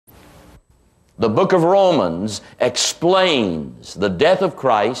The book of Romans explains the death of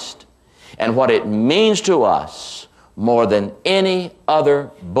Christ and what it means to us more than any other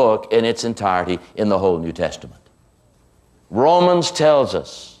book in its entirety in the whole New Testament. Romans tells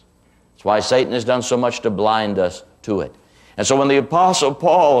us. That's why Satan has done so much to blind us to it. And so when the Apostle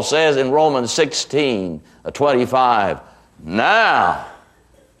Paul says in Romans 16:25, now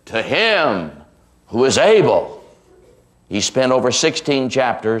to him who is able, he spent over 16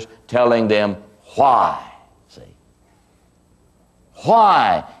 chapters telling them why. See?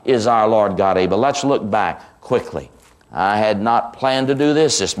 Why is our Lord God able? Let's look back quickly. I had not planned to do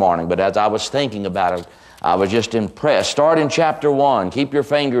this morning, but as I was thinking about it, I was just impressed. Start in chapter 1. Keep your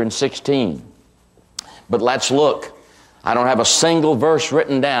finger in 16. But let's look. I don't have a single verse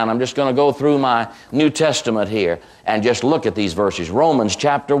written down. I'm just going to go through my New Testament here and just look at these verses. Romans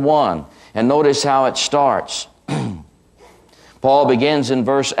chapter 1. And notice how it starts. Paul begins in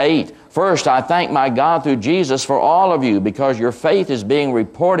verse 8. First, I thank my God through Jesus for all of you, because your faith is being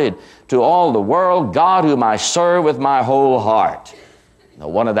reported to all the world, God whom I serve with my whole heart. Now,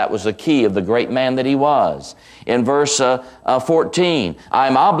 one of that was the key of the great man that he was. In verse 14, I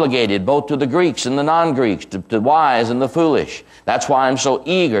am obligated both to the Greeks and the non-Greeks, to the wise and the foolish. That's why I'm so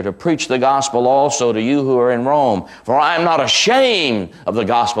eager to preach the gospel also to you who are in Rome. For I am not ashamed of the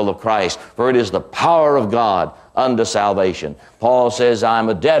gospel of Christ, for it is the power of God unto salvation. Paul says, I'm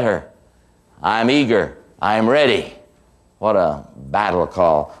a debtor. I'm eager. I'm ready. What a battle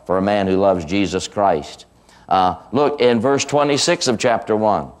call for a man who loves Jesus Christ. Look in verse 26 of chapter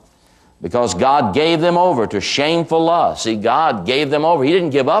 1. Because God gave them over to shameful lust. See, God gave them over. He didn't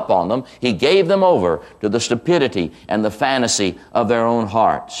give up on them. He gave them over to the stupidity and the fantasy of their own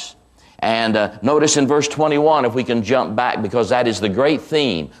hearts. And notice in verse 21, if we can jump back, because that is the great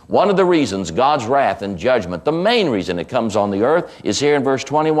theme. One of the reasons God's wrath and judgment, the main reason it comes on the earth, is here in verse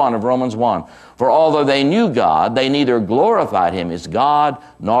 21 of Romans 1. For although they knew God, they neither glorified Him as God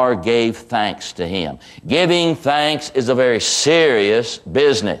nor gave thanks to Him. Giving thanks is a very serious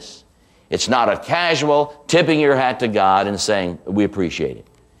business. It's not a casual tipping your hat to God and saying, we appreciate it.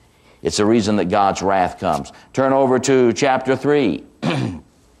 It's the reason that God's wrath comes. Turn over to chapter 3.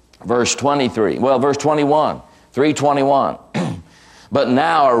 Verse 23, verse 21, 3:21. But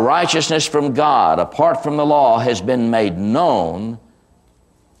now a righteousness from God, apart from the law, has been made known,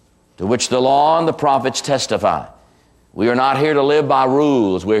 to which the law and the prophets testify. We are not here to live by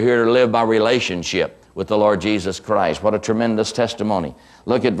rules. We're here to live by relationship with the Lord Jesus Christ. What a tremendous testimony.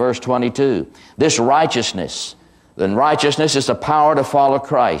 Look at verse 22. This righteousness, then righteousness is the power to follow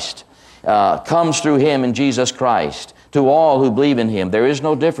Christ, comes through Him in Jesus Christ. To all who believe in Him, there is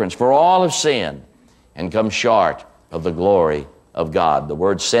no difference, for all have sinned and come short of the glory of God. The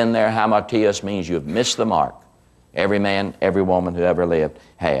word sin there, hamartios, means you have missed the mark. Every man, every woman who ever lived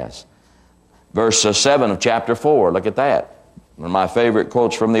has. Verse 7 of chapter 4, look at that. One of my favorite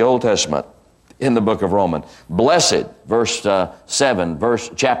quotes from the Old Testament in the book of Romans. Blessed, verse 7,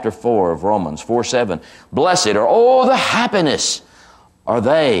 chapter 4 of Romans, 4:7. Blessed are, the happiness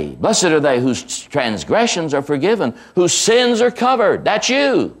blessed are they whose transgressions are forgiven, whose sins are covered. That's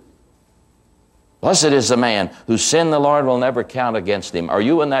you. Blessed is the man whose sin the Lord will never count against him. Are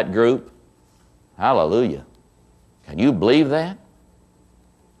you in that group? Hallelujah. Can you believe that?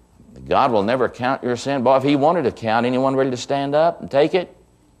 God will never count your sin. Boy, if He wanted to count, anyone ready to stand up and take it?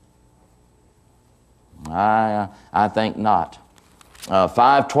 I think not.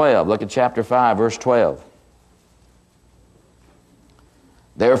 5:12, look at chapter 5, verse 12.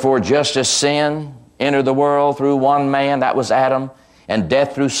 Therefore, just as sin entered the world through one man, that was Adam, and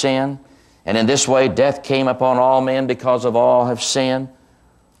death through sin, and in this way death came upon all men because of all have sinned.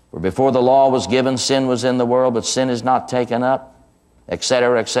 For before the law was given, sin was in the world, but sin is not taken up,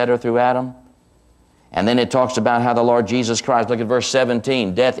 etc., through Adam. And then it talks about how the Lord Jesus Christ, look at verse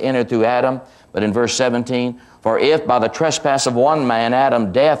 17, death entered through Adam, but in verse 17, for if by the trespass of one man,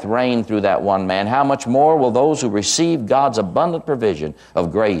 Adam, death reigned through that one man, how much more will those who receive God's abundant provision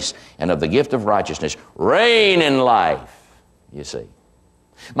of grace and of the gift of righteousness reign in life? You see.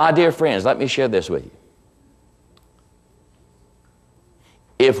 My dear friends, let me share this with you.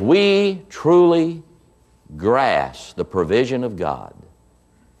 If we truly grasp the provision of God,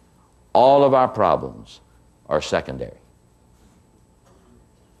 all of our problems are secondary.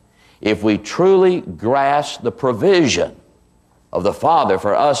 If we truly grasp the provision of the Father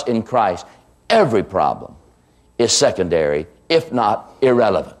for us in Christ, every problem is secondary, if not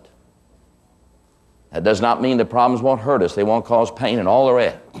irrelevant. That does not mean the problems won't hurt us, they won't cause pain and all the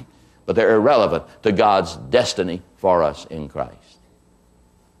rest, but they're irrelevant to God's destiny for us in Christ.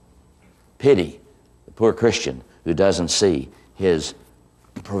 Pity the poor Christian who doesn't see His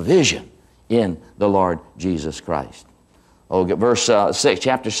provision in the Lord Jesus Christ. Oh, verse 6,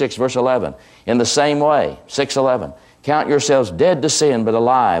 chapter 6, verse 11. In the same way, 6:11, count yourselves dead to sin, but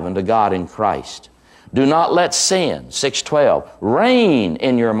alive unto God in Christ. Do not let sin, 6:12, reign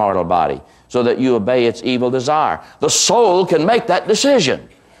in your mortal body, so that you obey its evil desire. The soul can make that decision.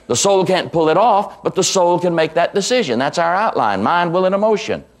 The soul can't pull it off, but the soul can make that decision. That's our outline, mind, will, and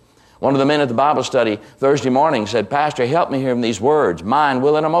emotion. One of the men at the Bible study Thursday morning said, Pastor, help me here in these words. Mind,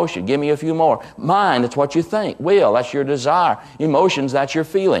 will, and emotion. Give me a few more. Mind, it's what you think. Will, that's your desire. Emotions, that's your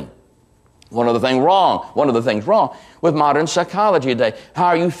feeling. One of the things wrong with modern psychology today.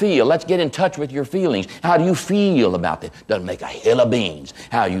 How you feel. Let's get in touch with your feelings. How do you feel about it? Doesn't make a hill of beans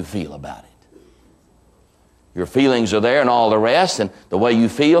how you feel about it. Your feelings are there and all the rest, and the way you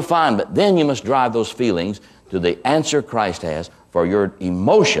feel, fine. But then you must drive those feelings to the answer Christ has for your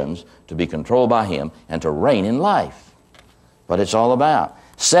emotions to be controlled by Him and to reign in life. What it's all about.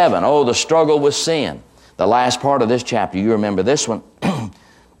 7, the struggle with sin. The last part of this chapter, you remember this one.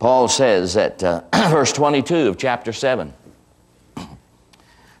 Paul says at verse 22 of chapter 7,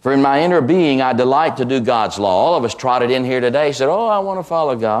 for in my inner being I delight to do God's law. All of us trotted in here today, said, I want to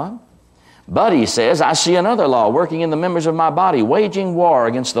follow God. But he says, I see another law working in the members of my body, waging war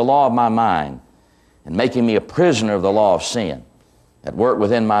against the law of my mind and making me a prisoner of the law of sin at work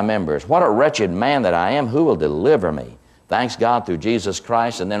within my members. What a wretched man that I am. Who will deliver me? Thanks God through Jesus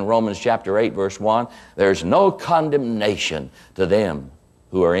Christ. And then Romans chapter 8, verse 1, there's no condemnation to them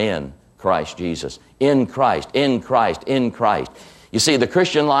who are in Christ Jesus. In Christ, in Christ, in Christ. You see, the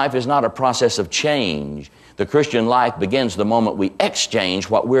Christian life is not a process of change. The Christian life begins the moment we exchange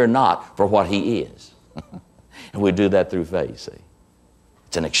what we're not for what He is. And we do that through faith, see.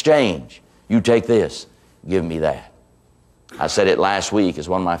 It's an exchange. You take this, give me that. I said it last week. It's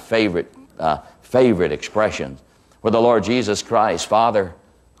one of my favorite expressions. Where the Lord Jesus Christ, Father,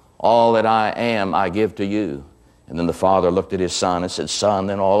 all that I am, I give to you. And then the Father looked at His Son and said, Son,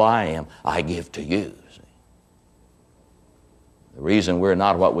 then all I am, I give to you. See? The reason we're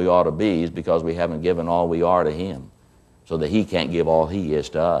not what we ought to be is because we haven't given all we are to Him, so that He can't give all He is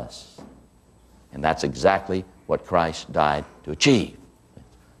to us. And that's exactly what Christ died to achieve.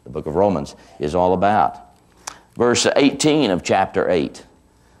 The book of Romans is all about. Verse 18 of chapter 8.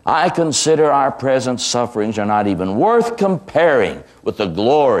 I consider our present sufferings are not even worth comparing with the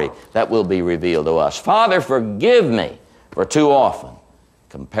glory that will be revealed to us. Father, forgive me for too often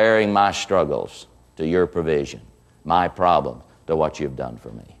comparing my struggles to your provision, my problem to what you've done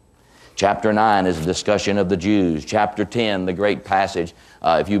for me. Chapter 9 is a discussion of the Jews. Chapter 10, the great passage,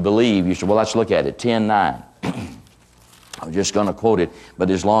 if you believe, you should, well, let's look at it, 10:9. I'm just going to quote it,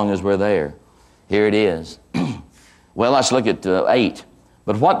 but as long as we're there, here it is. Well, let's look at 8.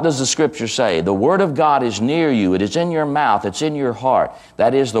 But what does the Scripture say? The Word of God is near you. It is in your mouth. It's in your heart.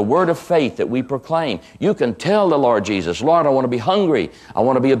 That is the word of faith that we proclaim. You can tell the Lord Jesus, Lord, I want to be hungry. I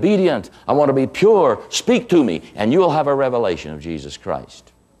want to be obedient. I want to be pure. Speak to me. And you'll have a revelation of Jesus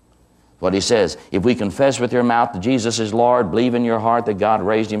Christ. What He says, if we confess with your mouth that Jesus is Lord, believe in your heart that God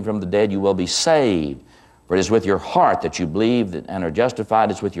raised Him from the dead, you will be saved. For it is with your heart that you believe and are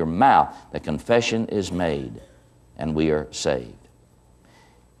justified. It's with your mouth that confession is made, and we are saved.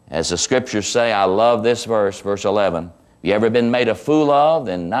 As the Scriptures say, I love this verse, verse 11. Have you ever been made a fool of?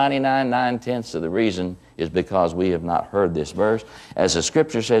 Then 99.9 of the reason is because we have not heard this verse. As the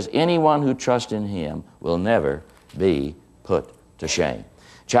Scripture says, anyone who trusts in Him will never be put to shame.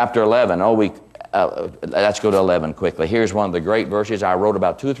 Chapter 11, let's go to 11 quickly. Here's one of the great verses. I wrote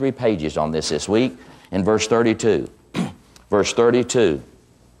about 2 or 3 pages on this week. In verse 32. Verse 32.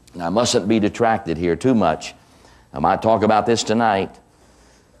 Now, I mustn't be detracted here too much. I might talk about this tonight.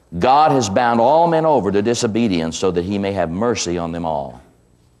 God has bound all men over to disobedience so that He may have mercy on them all.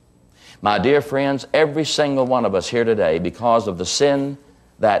 My dear friends, every single one of us here today, because of the sin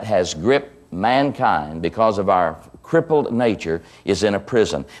that has gripped mankind, because of our crippled nature, is in a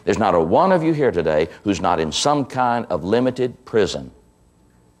prison. There's not a one of you here today who's not in some kind of limited prison.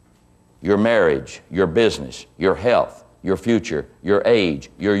 Your marriage, your business, your health, your future, your age,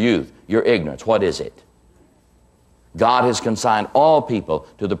 your youth, your ignorance. What is it? God has consigned all people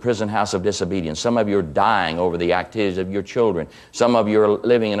to the prison house of disobedience. Some of you are dying over the activities of your children. Some of you are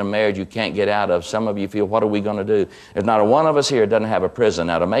living in a marriage you can't get out of. Some of you feel, what are we going to do? There's not a one of us here that doesn't have a prison.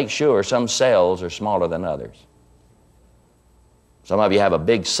 Now, to make sure, some cells are smaller than others. Some of you have a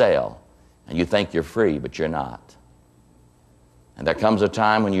big cell, and you think you're free, but you're not. And there comes a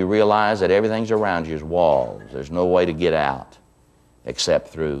time when you realize that everything's around you is walls. There's no way to get out except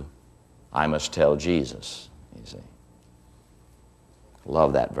through, I must tell Jesus, you see.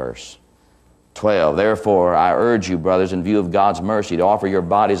 Love that verse. 12, therefore I urge you, brothers, in view of God's mercy, to offer your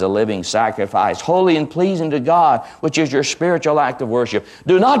bodies a living sacrifice, holy and pleasing to God, which is your spiritual act of worship.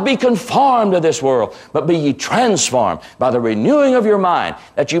 Do not be conformed to this world, but be ye transformed by the renewing of your mind,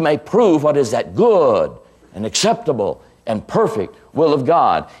 that you may prove what is that good and acceptable and perfect will of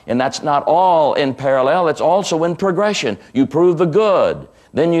God. And that's not all in parallel, it's also in progression. You prove the good,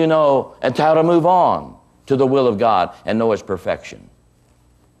 then you know how to move on to the will of God and know its perfection.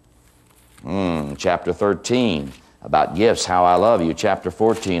 Chapter 13, about gifts, how I love you. Chapter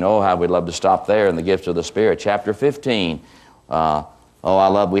 14, oh, how we'd love to stop there in the gifts of the Spirit. Chapter 15,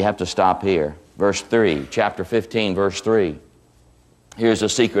 we have to stop here. Verse 3, chapter 15, verse 3. Here's the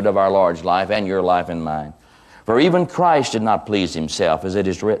secret of our Lord's life and your life and mine. For even Christ did not please himself, as it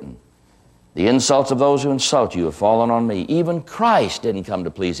is written. The insults of those who insult you have fallen on me. Even Christ didn't come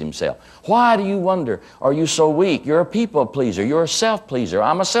to please himself. Why do you wonder? Are you so weak? You're a people pleaser. You're a self-pleaser.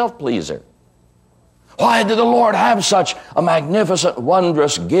 I'm a self-pleaser. Why did the Lord have such a magnificent,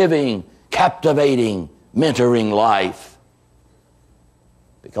 wondrous, giving, captivating, mentoring life?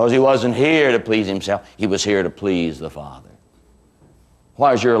 Because he wasn't here to please himself. He was here to please the Father.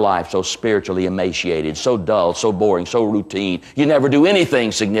 Why is your life so spiritually emaciated, so dull, so boring, so routine? You never do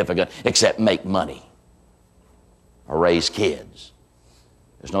anything significant except make money or raise kids.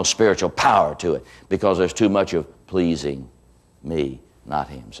 There's no spiritual power to it because there's too much of pleasing me, not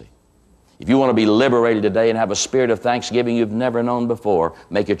him, see. If you want to be liberated today and have a spirit of thanksgiving you've never known before,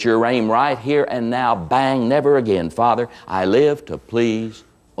 make it your aim right here and now. Bang, never again. Father, I live to please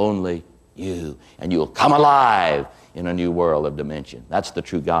only you. And you'll come alive in a new world of dimension. That's the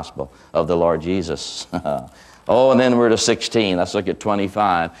true gospel of the Lord Jesus. Oh, and then we're to 16. Let's look at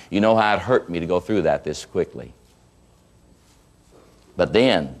 25. You know how it hurt me to go through that this quickly. But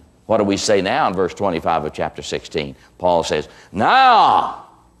then, what do we say now in verse 25 of chapter 16? Paul says, now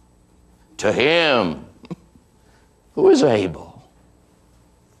to him who is able.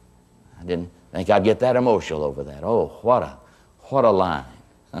 I didn't think I'd get that emotional over that. Oh, what a line.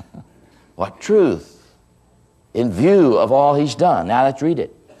 What truth in view of all he's done. Now let's read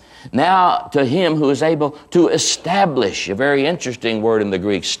it. Now to him who is able to establish, a very interesting word in the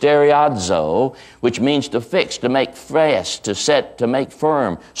Greek, stereadzo, which means to fix, to make fast, to set, to make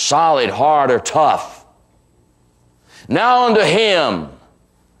firm, solid, hard, or tough. Now unto him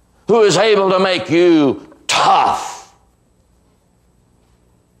who is able to make you tough,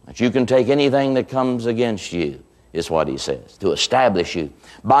 that you can take anything that comes against you, is what he says, to establish you.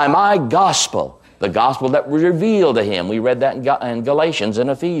 By my gospel, the gospel that was revealed to him. We read that in Galatians and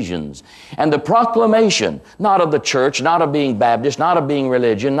Ephesians. And the proclamation, not of the church, not of being Baptist, not of being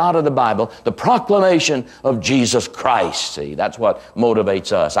religion, not of the Bible, the proclamation of Jesus Christ. See, that's what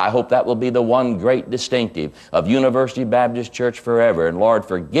motivates us. I hope that will be the one great distinctive of University Baptist Church forever. And Lord,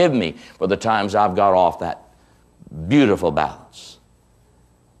 forgive me for the times I've got off that beautiful balance.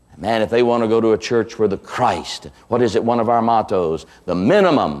 Man, if they want to go to a church where the Christ, what is it, one of our mottos, the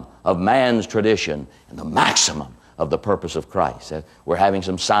minimum of man's tradition and the maximum of the purpose of Christ. We're having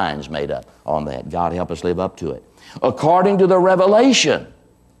some signs made up on that. God help us live up to it. According to the revelation,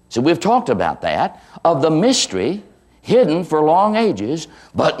 so we've talked about that, of the mystery hidden for long ages,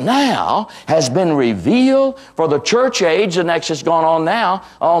 but now has been revealed for the church age, the next has gone on now,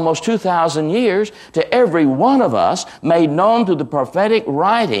 almost 2,000 years, to every one of us, made known through the prophetic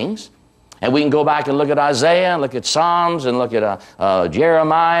writings. And we can go back and look at Isaiah, and look at Psalms, and look at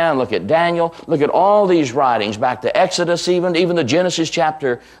Jeremiah, and look at Daniel. Look at all these writings, back to Exodus even the Genesis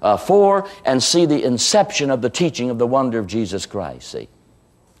chapter 4, and see the inception of the teaching of the wonder of Jesus Christ, see.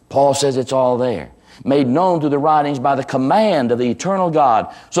 Paul says it's all there. Made known through the writings by the command of the eternal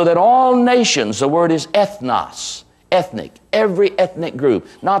God, so that all nations, the word is ethnos, ethnic, every ethnic group,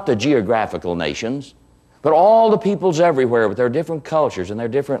 not the geographical nations, but all the peoples everywhere with their different cultures and their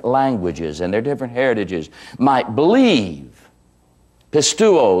different languages and their different heritages might believe.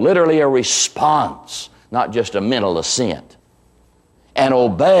 Pisteuo, literally a response, not just a mental assent. And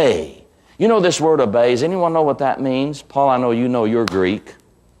obey. You know this word obey. Does anyone know what that means? Paul, I know you know your Greek.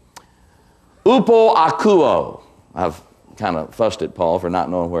 Upo akuo. I've kind of fussed at Paul for not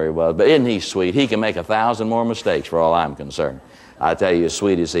knowing where he was, but isn't he sweet? He can make 1,000 more mistakes for all I'm concerned. I tell you, as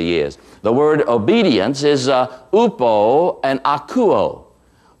sweet as he is. The word obedience is upo and akuo.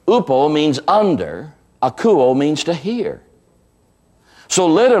 Upo means under, akuo means to hear. So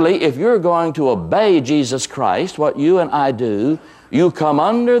literally, if you're going to obey Jesus Christ, what you and I do, you come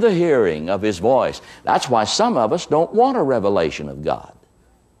under the hearing of his voice. That's why some of us don't want a revelation of God.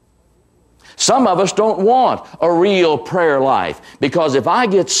 Some of us don't want a real prayer life because if I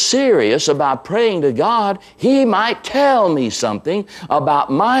get serious about praying to God, He might tell me something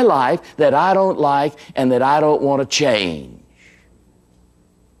about my life that I don't like and that I don't want to change.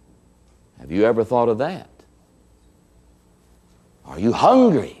 Have you ever thought of that? Are you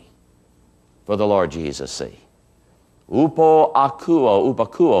hungry for the Lord Jesus? See,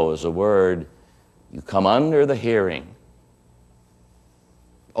 upakuo is a word, you come under the hearing.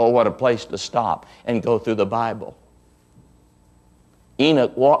 Oh, what a place to stop and go through the Bible.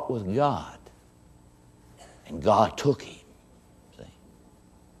 Enoch walked with God, and God took him. See?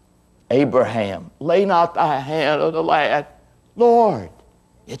 Abraham, lay not thy hand on the lad. Lord,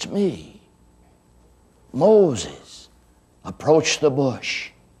 it's me. Moses approached the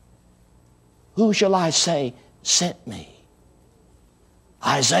bush. Who shall I say sent me?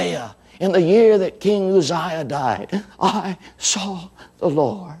 Isaiah, in the year that King Uzziah died, I saw the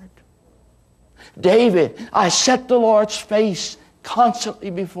Lord. David, I set the Lord's face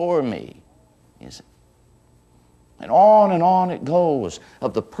constantly before me. And on it goes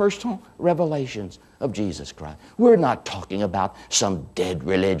of the personal revelations of Jesus Christ. We're not talking about some dead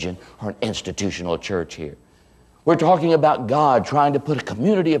religion or an institutional church here. We're talking about God trying to put a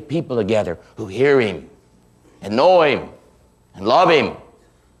community of people together who hear Him and know Him and love Him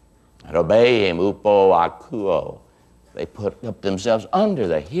and obey Him. Upo akuo. They put up themselves under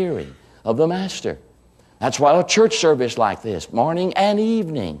the hearing of the Master. That's why a church service like this, morning and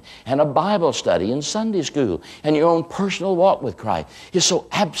evening, and a Bible study in Sunday school, and your own personal walk with Christ is so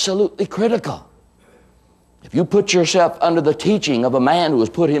absolutely critical. If you put yourself under the teaching of a man who has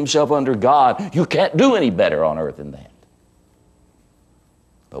put himself under God, you can't do any better on earth than that.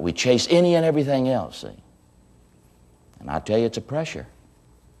 But we chase any and everything else, see. And I tell you, it's a pressure.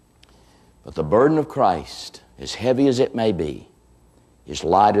 But the burden of Christ, as heavy as it may be, is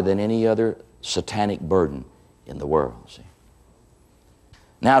lighter than any other satanic burden in the world. See?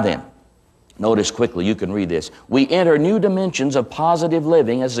 Now then, notice quickly, you can read this. We enter new dimensions of positive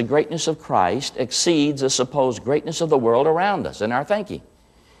living as the greatness of Christ exceeds the supposed greatness of the world around us in our thinking.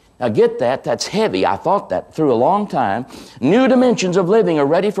 Now get that, that's heavy. I thought that through a long time. New dimensions of living are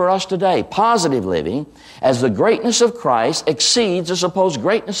ready for us today. Positive living as the greatness of Christ exceeds the supposed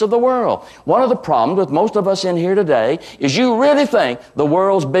greatness of the world. One of the problems with most of us in here today is you really think the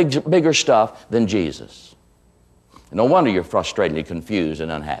world's bigger stuff than Jesus. No wonder you're frustrated, confused,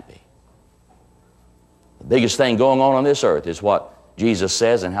 and unhappy. The biggest thing going on this earth is what Jesus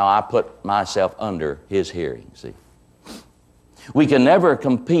says and how I put myself under His hearing, see. We can never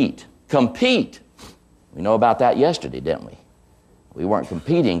compete. Compete. We know about that yesterday, didn't we? We weren't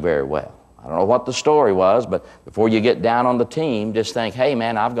competing very well. I don't know what the story was, but before you get down on the team, just think, hey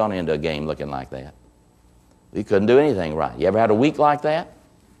man, I've gone into a game looking like that. We couldn't do anything right. You ever had a week like that?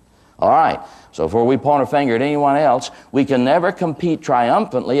 All right, so before we point a finger at anyone else, we can never compete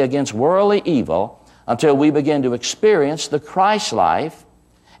triumphantly against worldly evil until we begin to experience the Christ life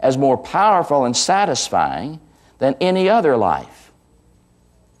as more powerful and satisfying than any other life.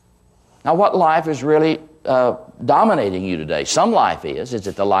 Now, what life is really dominating you today? Some life is. Is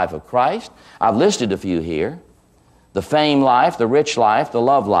it the life of Christ? I've listed a few here. The fame life, the rich life, the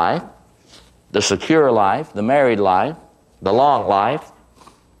love life, the secure life, the married life, the long life,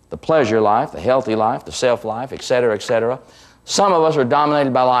 the pleasure life, the healthy life, the self life, etc., etc. Some of us are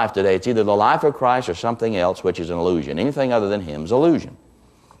dominated by life today. It's either the life of Christ or something else, which is an illusion. Anything other than Him is illusion.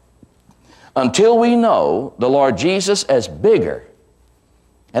 Until we know the Lord Jesus as bigger,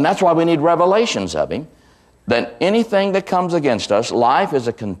 and that's why we need revelations of Him, than anything that comes against us, life is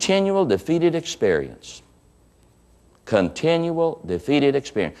a continual defeated experience. Continual defeated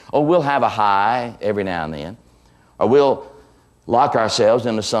experience. Oh, we'll have a high every now and then, or we'll lock ourselves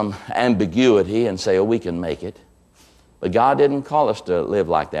into some ambiguity and say, oh, we can make it. But God didn't call us to live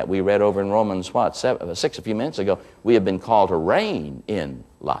like that. We read over in Romans, 6 a few minutes ago, we have been called to reign in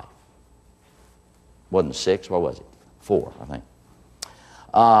life. Wasn't 6, what was it? 4, I think.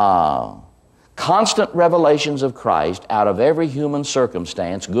 Constant revelations of Christ out of every human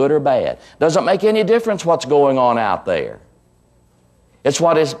circumstance, good or bad. Doesn't make any difference what's going on out there. It's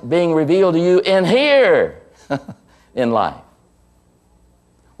what is being revealed to you in here in life.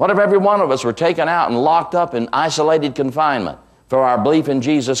 What if every one of us were taken out and locked up in isolated confinement for our belief in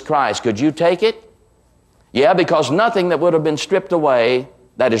Jesus Christ? Could you take it? Yeah, because nothing that would have been stripped away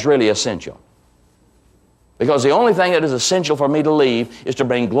that is really essential. Because the only thing that is essential for me to leave is to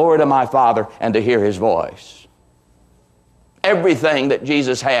bring glory to my Father and to hear His voice. Everything that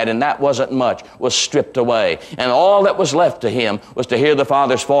Jesus had, and that wasn't much, was stripped away. And all that was left to Him was to hear the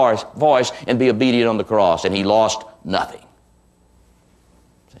Father's voice and be obedient on the cross. And He lost nothing.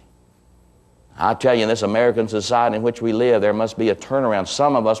 See? I tell you, in this American society in which we live, there must be a turnaround.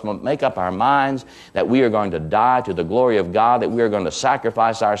 Some of us must make up our minds that we are going to die to the glory of God, that we are going to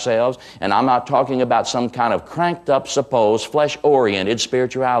sacrifice ourselves. And I'm not talking about some kind of cranked up, supposed, flesh-oriented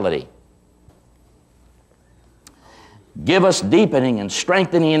spirituality. Give us deepening and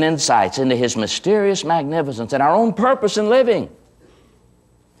strengthening insights into His mysterious magnificence and our own purpose in living.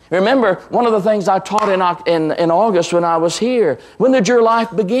 Remember, one of the things I taught in August when I was here, when did your life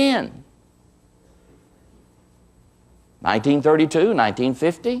begin? 1932,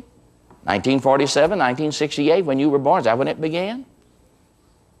 1950, 1947, 1968, when you were born. Is that when it began?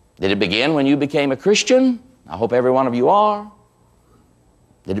 Did it begin when you became a Christian? I hope every one of you are.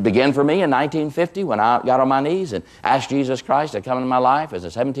 Did it begin for me in 1950 when I got on my knees and asked Jesus Christ to come into my life as a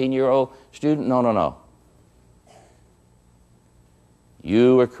 17-year-old student? No, no, no.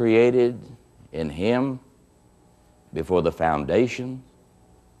 You were created in Him before the foundation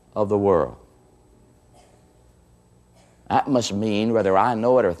of the world. That must mean, whether I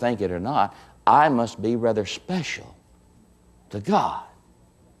know it or think it or not, I must be rather special to God.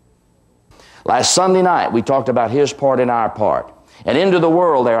 Last Sunday night, we talked about His part and our part. And into the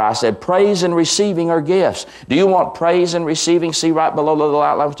world there, I said, praise and receiving are gifts. Do you want praise and receiving? See right below the little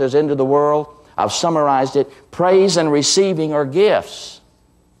outline which says into the world? I've summarized it. Praise and receiving are gifts.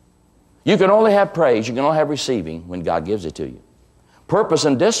 You can only have praise, you can only have receiving when God gives it to you. Purpose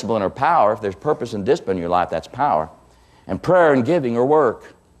and discipline are power. If there's purpose and discipline in your life, that's power. And prayer and giving are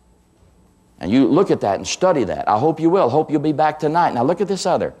work. And you look at that and study that. I hope you will. Hope you'll be back tonight. Now look at this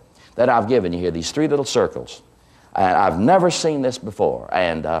other that I've given you here, these three little circles. And I've never seen this before.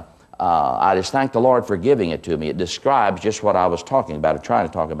 And I just thank the Lord for giving it to me. It describes just what I was talking about, or trying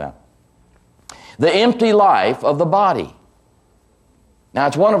to talk about. The empty life of the body. Now,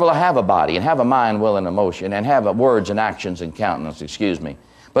 it's wonderful to have a body and have a mind, will, and emotion, and have words and actions and countenance, excuse me.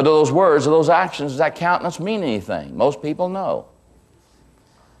 But do those words, or those actions, does that countenance mean anything? Most people know.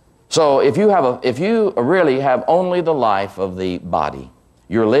 So if you really have only the life of the body,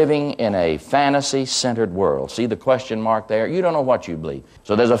 you're living in a fantasy-centered world. See the question mark there? You don't know what you believe.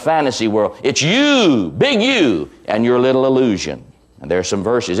 So there's a fantasy world. It's you, big you, and your little illusion. And there's some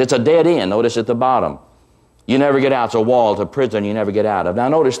verses. It's a dead end. Notice at the bottom. You never get out. It's a wall. It's a prison you never get out of. Now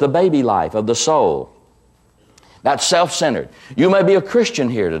notice the baby life of the soul. That's self-centered. You may be a Christian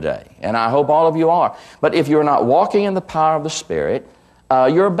here today, and I hope all of you are. But if you're not walking in the power of the Spirit,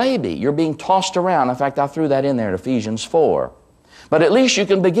 you're a baby. You're being tossed around. In fact, I threw that in there in Ephesians 4. But at least you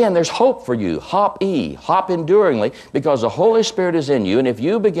can begin. There's hope for you. Hop enduringly, because the Holy Spirit is in you. And if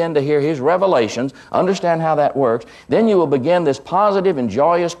you begin to hear His revelations, understand how that works, then you will begin this positive and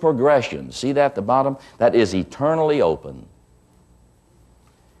joyous progression. See that at the bottom? That is eternally open.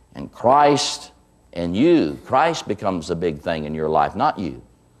 And Christ and you, Christ becomes the big thing in your life, not you.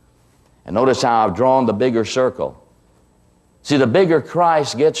 And notice how I've drawn the bigger circle. See, the bigger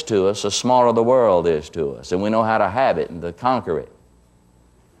Christ gets to us, the smaller the world is to us. And we know how to have it and to conquer it.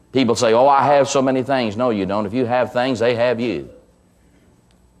 People say, oh, I have so many things. No, you don't. If you have things, they have you.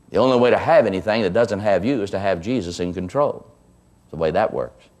 The only way to have anything that doesn't have you is to have Jesus in control. That's the way that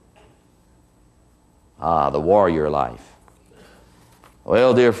works. The warrior life.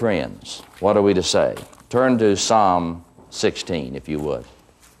 Well, dear friends, what are we to say? Turn to Psalm 16, if you would.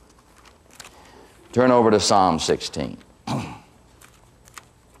 Turn over to Psalm 16.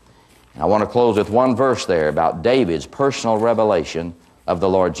 I want to close with one verse there about David's personal revelation of the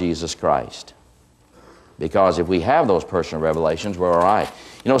Lord Jesus Christ. Because if we have those personal revelations, we're all right.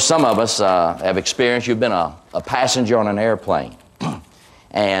 You know, some of us have experienced, you've been a passenger on an airplane.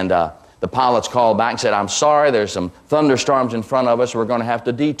 And the pilots called back and said, I'm sorry, there's some thunderstorms in front of us. We're going to have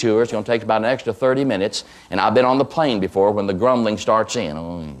to detour. It's going to take about an extra 30 minutes. And I've been on the plane before when the grumbling starts in.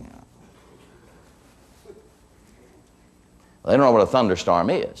 Oh, yeah. Well, they don't know what a thunderstorm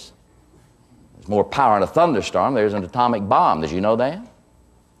is. There's more power in a thunderstorm than there's an atomic bomb. Did you know that?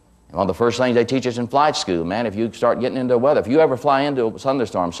 And one of the first things they teach us in flight school, man, if you start getting into weather, if you ever fly into a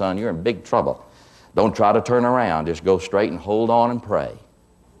thunderstorm, son, you're in big trouble. Don't try to turn around. Just go straight and hold on and pray.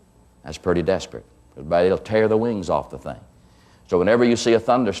 That's pretty desperate. It'll tear the wings off the thing. So whenever you see a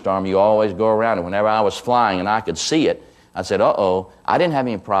thunderstorm, you always go around it. Whenever I was flying and I could see it, I said, uh-oh, I didn't have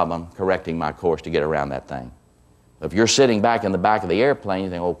any problem correcting my course to get around that thing. If you're sitting back in the back of the airplane, you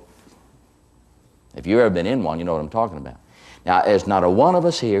think, oh, if you've ever been in one, you know what I'm talking about. Now, there's not a one of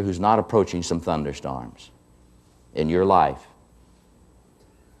us here who's not approaching some thunderstorms in your life.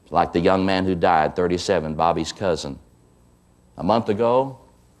 It's like the young man who died, 37, Bobby's cousin. A month ago,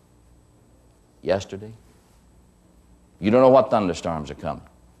 yesterday, you don't know what thunderstorms are coming.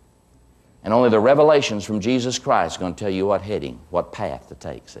 And only the revelations from Jesus Christ are going to tell you what heading, what path to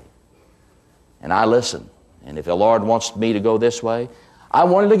take, see. And I listen. And if the Lord wants me to go this way, I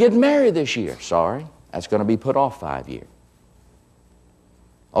wanted to get married this year. Sorry, that's going to be put off 5 years.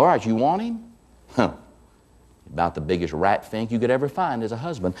 All right, you want him? Huh. About the biggest rat fink you could ever find as a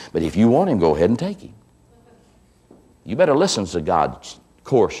husband. But if you want him, go ahead and take him. You better listen to God's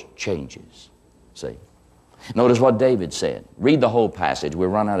course changes. See? Notice what David said. Read the whole passage. We'll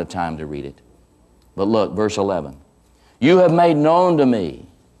run out of time to read it. But look, verse 11. You have made known to me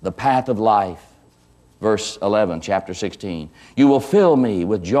the path of life. Verse 11, chapter 16. You will fill me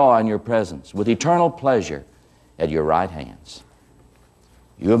with joy in your presence, with eternal pleasure at your right hands.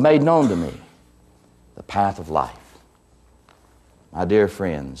 You have made known to me the path of life. My dear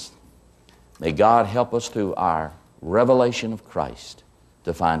friends, may God help us through our revelation of Christ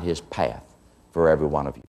to find His path for every one of you.